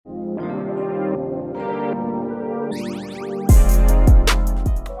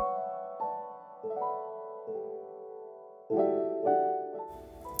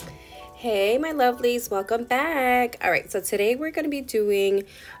my lovelies, welcome back. All right, so today we're going to be doing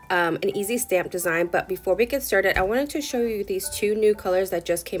an easy stamp design, but before we get started, I wanted to show you these two new colors that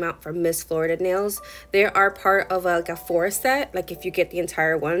just came out from Miss Florida Nails. They are part of like a 4 set, like if you get the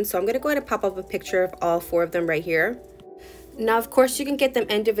entire one. So I'm going to go ahead and pop up a picture of all 4 of them right here. Now, of course, you can get them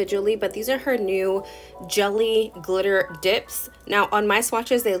individually, but these are her new jelly glitter dips. Now, on my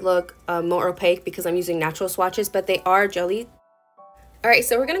swatches, they look more opaque because I'm using natural swatches, but they are jelly. All right,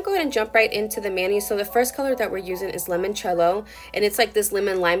 so we're gonna go ahead and jump right into the mani. So the first color that we're using is Lemoncello, and it's like this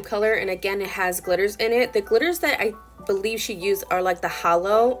lemon lime color, and again, it has glitters in it. The glitters that I believe she used are like the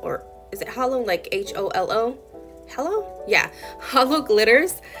hollow, or is it hollow, like H-O-L-O? Hello? Yeah, hollow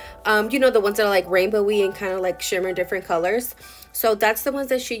glitters. You know, the ones that are like rainbowy and kind of like shimmer different colors. So that's the ones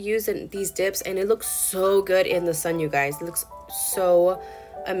that she used in these dips, and it looks so good in the sun, you guys. It looks so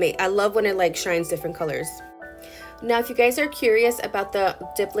amazing. I love when it like shines different colors. Now, if you guys are curious about the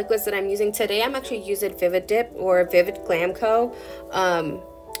dip liquids that I'm using today, I'm actually using Vivid Dip or Vivid Glam Co.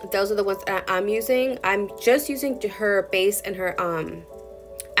 Those are the ones that I'm using. I'm just using her base and her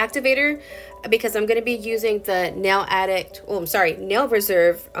activator because I'm going to be using the Nail Addict, oh, I'm sorry, Nail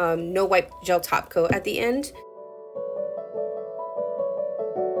Reserve No Wipe Gel Top Coat at the end.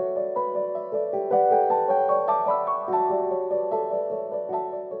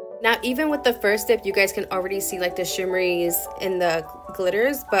 Now, even with the first dip, you guys can already see like the shimmeries and the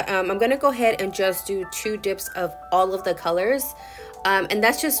glitters, but I'm gonna go ahead and just do 2 dips of all of the colors. And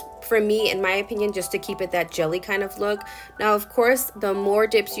that's just, for me, in my opinion, just to keep it that jelly kind of look. Now, of course, the more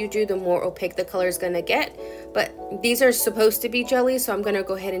dips you do, the more opaque the color is gonna get, but these are supposed to be jelly, so I'm gonna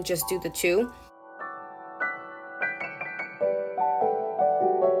go ahead and just do the 2.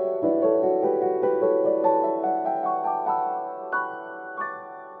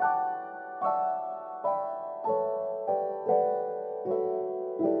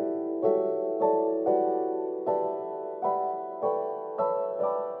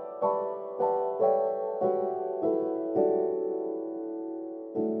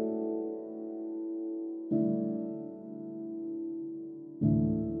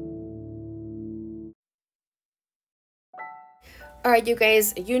 All right, you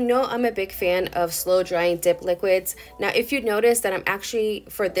guys, you know I'm a big fan of slow drying dip liquids. Now, if you notice that I'm actually,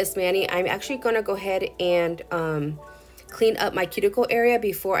 for this mani, I'm actually gonna go ahead and clean up my cuticle area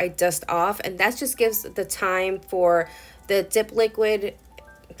before I dust off, and that just gives the time for the dip liquid,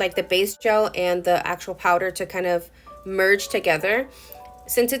 like the base gel and the actual powder, to kind of merge together.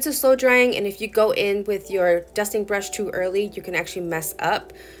 Since it's a slow drying, and if you go in with your dusting brush too early, you can actually mess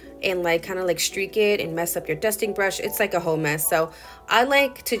up and like kind of like streak it and mess up your dusting brush. It's like a whole mess. So I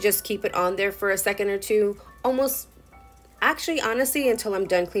like to just keep it on there for a second or two, almost, actually, honestly, until I'm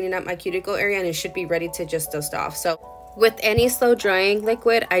done cleaning up my cuticle area, and it should be ready to just dust off. So with any slow drying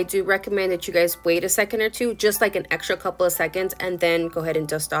liquid, I do recommend that you guys wait a second or two, just like an extra couple of seconds, and then go ahead and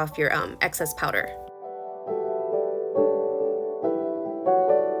dust off your excess powder.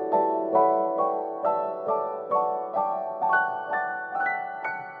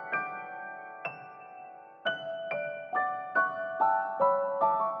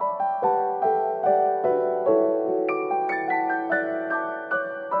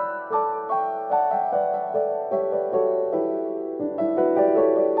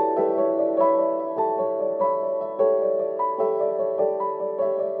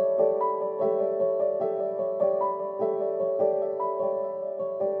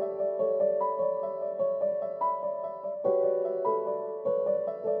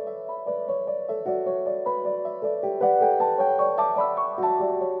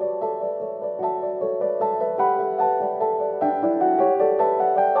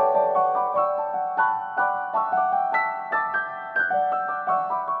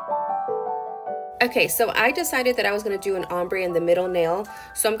 Okay, so I decided that I was going to do an ombre in the middle nail.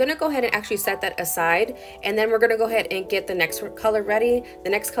 So I'm going to go ahead and actually set that aside. And then we're going to go ahead and get the next color ready. The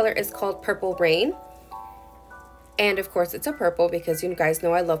next color is called Purple Rain. And of course, it's a purple because you guys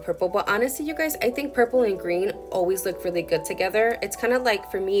know I love purple. But honestly, you guys, I think purple and green always look really good together. It's kind of like,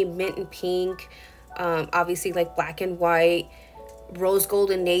 for me, mint and pink. Obviously, like black and white, rose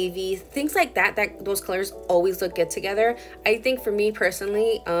gold and navy, things like that, those colors always look good together. I think for me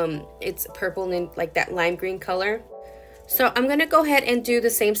personally, it's purple and like that lime green color. So I'm gonna go ahead and do the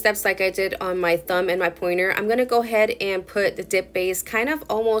same steps like I did on my thumb and my pointer. I'm gonna go ahead and put the dip base kind of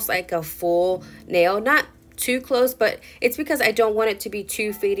almost like a full nail, not too close, but it's because I don't want it to be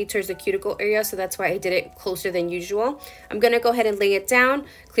too faded towards the cuticle area, so that's why I did it closer than usual. I'm gonna go ahead and lay it down,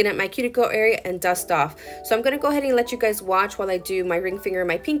 clean up my cuticle area, and dust off. So I'm gonna go ahead and let you guys watch while I do my ring finger and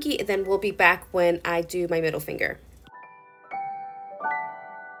my pinky, and then we'll be back when I do my middle finger.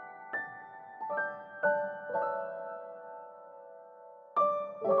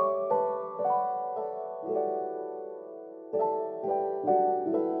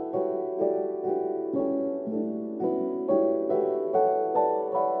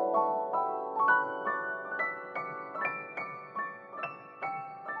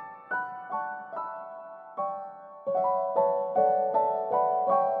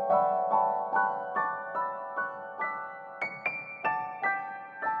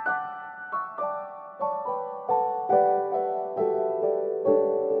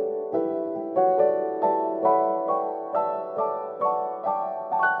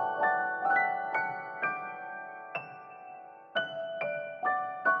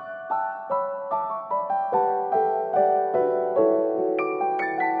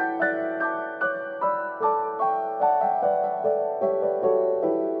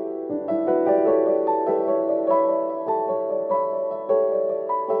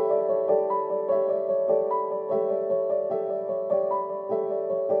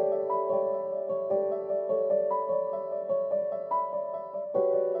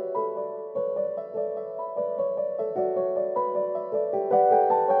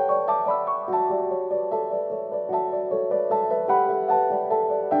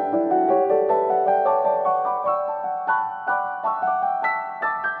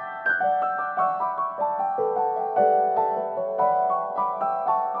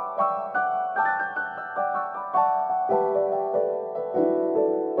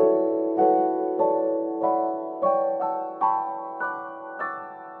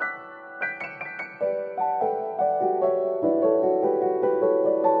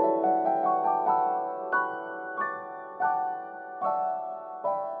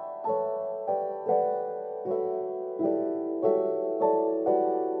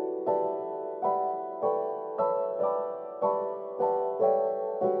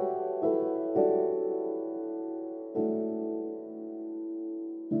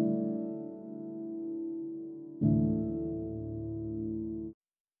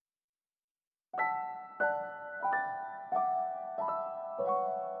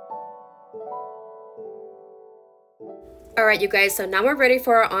 All right, you guys, so now we're ready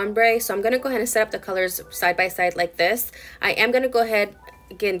for our ombre. So I'm going to go ahead and set up the colors side by side like this. I am going to go ahead,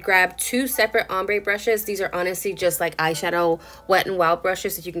 again, grab two separate ombre brushes. These are honestly just like eyeshadow Wet n Wild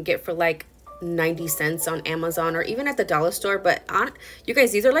brushes that you can get for like 90 cents on Amazon or even at the dollar store. But you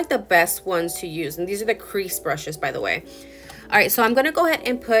guys, these are like the best ones to use. And these are the crease brushes, by the way. All right, so I'm gonna go ahead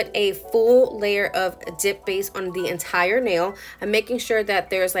and put a full layer of dip base on the entire nail. I'm making sure that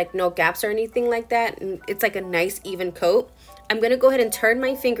there's like no gaps or anything like that. And it's like a nice even coat. I'm gonna go ahead and turn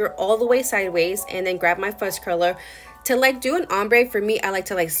my finger all the way sideways and then grab my fuzz curler. To like do an ombre, for me, I like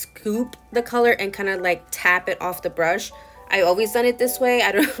to like scoop the color and kind of like tap it off the brush. I always done it this way.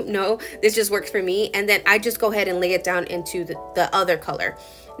 I don't know. This just works for me. And then I just go ahead and lay it down into the other color.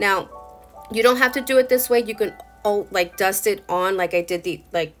 Now, you don't have to do it this way. You can like dust it on like I did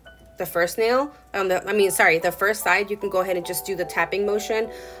the first nail. The first side. You can go ahead and just do the tapping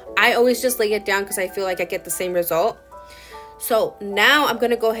motion. I always just lay it down because I feel like I get the same result. So now I'm going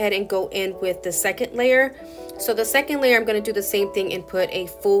to go ahead and go in with the second layer. So the second layer, I'm going to do the same thing and put a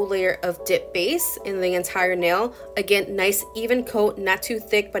full layer of dip base in the entire nail. Again, nice even coat, not too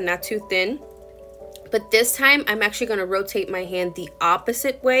thick, but not too thin. But this time, I'm actually going to rotate my hand the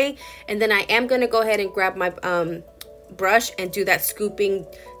opposite way. And then I am going to go ahead and grab my brush and do that scooping,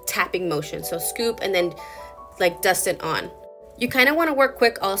 tapping motion. So scoop and then like dust it on. You kind of want to work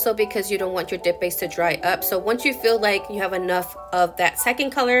quick also because you don't want your dip base to dry up. So once you feel like you have enough of that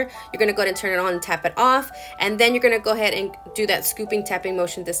second color, you're going to go ahead and turn it on and tap it off. And then you're going to go ahead and do that scooping, tapping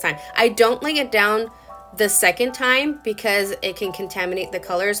motion this time. I don't lay it down the second time because it can contaminate the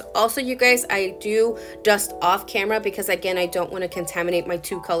colors. Also, you guys, I do dust off camera because again, I don't want to contaminate my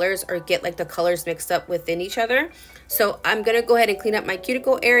two colors or get like the colors mixed up within each other. So I'm gonna go ahead and clean up my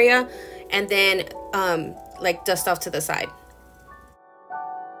cuticle area and then like dust off to the side.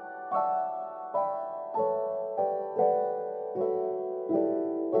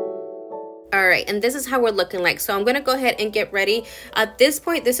 All right, and this is how we're looking like. So I'm gonna go ahead and get ready. At this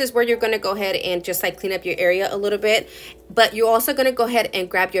point, this is where you're gonna go ahead and just like clean up your area a little bit, but you're also gonna go ahead and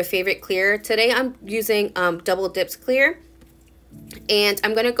grab your favorite clear. Today I'm using Double Dips clear, and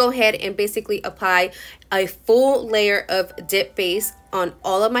I'm gonna go ahead and basically apply a full layer of dip base on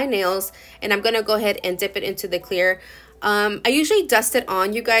all of my nails, and I'm gonna go ahead and dip it into the clear. I usually dust it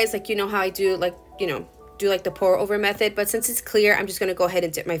on, you guys, like you know how I do, like, you know, do like the pour over method, but since it's clear, I'm just going to go ahead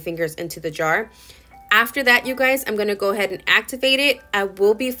and dip my fingers into the jar. After that, you guys, I'm going to go ahead and activate it. I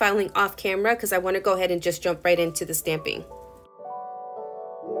will be filing off camera because I want to go ahead and just jump right into the stamping.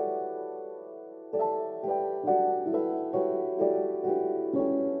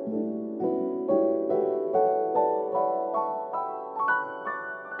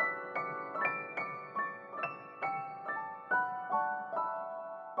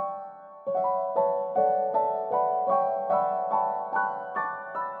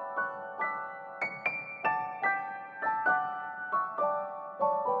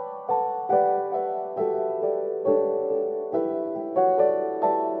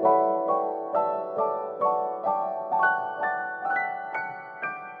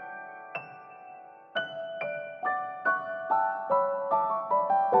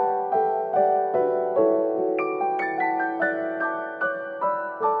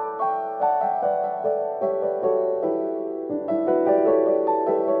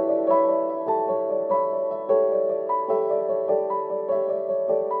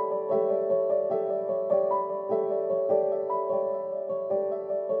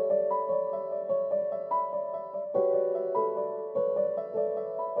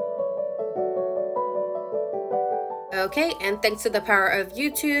 Okay, and thanks to the power of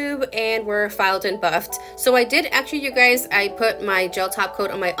YouTube, and we're filed and buffed. So I did actually, you guys, I put my gel top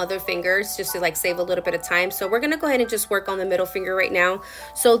coat on my other fingers just to like save a little bit of time. So we're gonna go ahead and just work on the middle finger right now.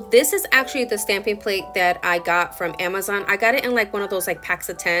 So this is actually the stamping plate that I got from Amazon. I got it in like one of those like packs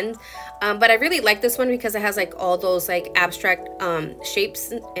of 10, but I really like this one because it has like all those like abstract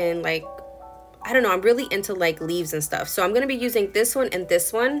shapes and like, I don't know, I'm really into like leaves and stuff. So I'm gonna be using this one and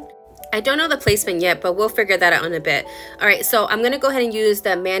this one. I don't know the placement yet, but we'll figure that out in a bit. All right, so I'm going to go ahead and use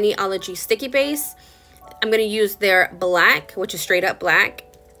the Maniology Sticky Base. I'm going to use their black, which is straight up black.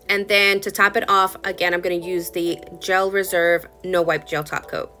 And then to top it off, again, I'm going to use the Gel Reserve No Wipe Gel Top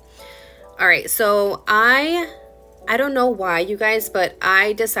Coat. All right, so I don't know why, you guys, but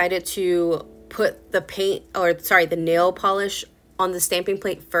I decided to put the paint, or sorry, the nail polish on the stamping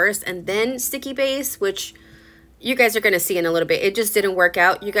plate first and then sticky base, which you guys are going to see in a little bit. It just didn't work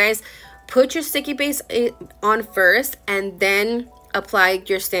out, you guys. Put your sticky base on first and then apply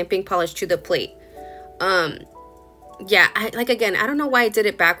your stamping polish to the plate. Yeah, again, I don't know why I did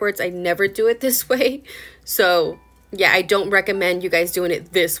it backwards. I never do it this way. So Yeah, I don't recommend you guys doing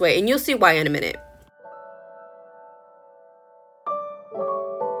it this way, and you'll see why in a minute.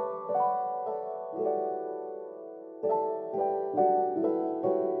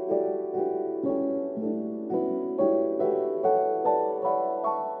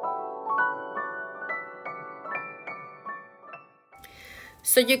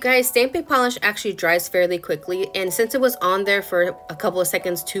 So you guys, stamping polish actually dries fairly quickly, and since it was on there for a couple of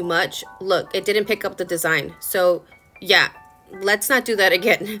seconds too much, look, it didn't pick up the design. So yeah, let's not do that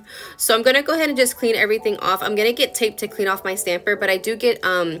again. So I'm gonna go ahead and just clean everything off. I'm gonna get tape to clean off my stamper, but I do get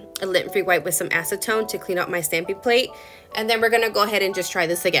a lint-free wipe with some acetone to clean up my stamping plate, and then we're gonna go ahead and just try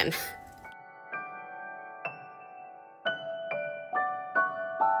this again.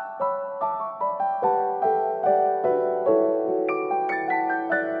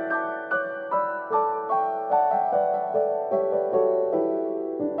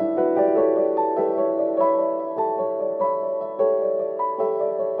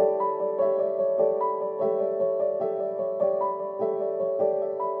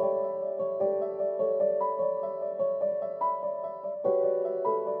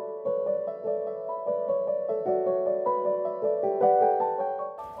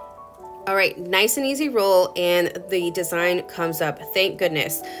 All right, nice and easy roll, and the design comes up. Thank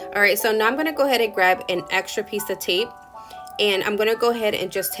goodness. All right, so now I'm gonna go ahead and grab an extra piece of tape, and I'm gonna go ahead and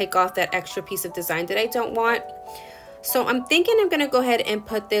just take off that extra piece of design that I don't want. So I'm thinking I'm gonna go ahead and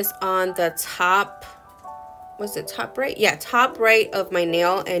put this on the top, was it top right? Yeah, top right of my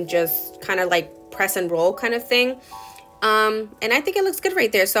nail, and just kind of like press and roll kind of thing. And I think it looks good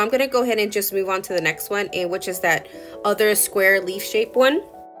right there. So I'm gonna go ahead and just move on to the next one, and which is that other square leaf shape one.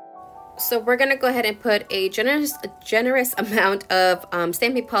 So we're gonna go ahead and put a generous amount of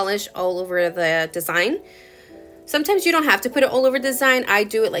stamping polish all over the design. Sometimes you don't have to put it all over design. I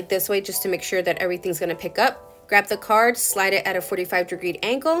do it like this way just to make sure that everything's gonna pick up. Grab the card, slide it at a 45-degree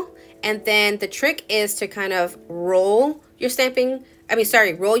angle, and then the trick is to kind of roll your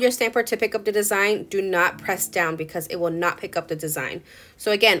roll your stamper to pick up the design. Do not press down because it will not pick up the design.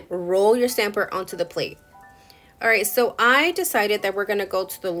 So again, roll your stamper onto the plate. All right, so I decided that we're gonna go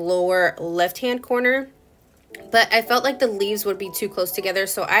to the lower left-hand corner, but I felt like the leaves would be too close together,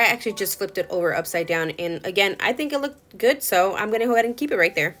 so I actually just flipped it over upside down. And again, I think it looked good, so I'm gonna go ahead and keep it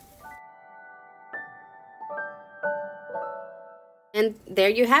right there. And there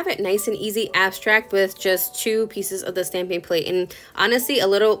you have it, nice and easy abstract with just 2 pieces of the stamping plate. And honestly, a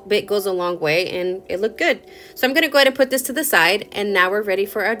little bit goes a long way, and it looked good. So I'm gonna go ahead and put this to the side, and now we're ready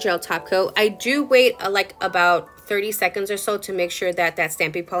for our gel top coat. I do wait like about 30 seconds or so to make sure that that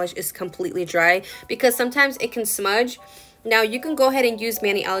stamping polish is completely dry, because sometimes it can smudge. Now you can go ahead and use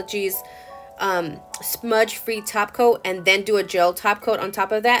Maniology's smudge free top coat and then do a gel top coat on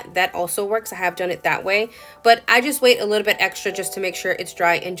top of that. That also works. I have done it that way, but I just wait a little bit extra just to make sure it's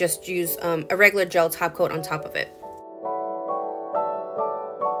dry and just use a regular gel top coat on top of it.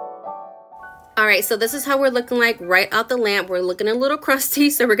 All right, so this is how we're looking like right out the lamp. We're looking a little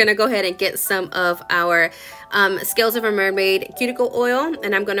crusty, so we're gonna go ahead and get some of our Scales of a Mermaid cuticle oil,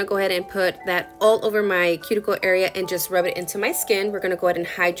 and I'm gonna go ahead and put that all over my cuticle area and just rub it into my skin. We're gonna go ahead and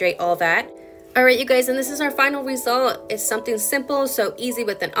hydrate all that. All right, you guys, and this is our final result. It's something simple, so easy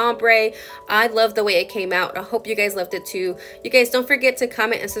with an ombre. I love the way it came out. I hope you guys loved it too. You guys don't forget to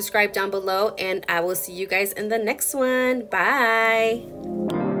comment and subscribe down below, and I will see you guys in the next one. Bye.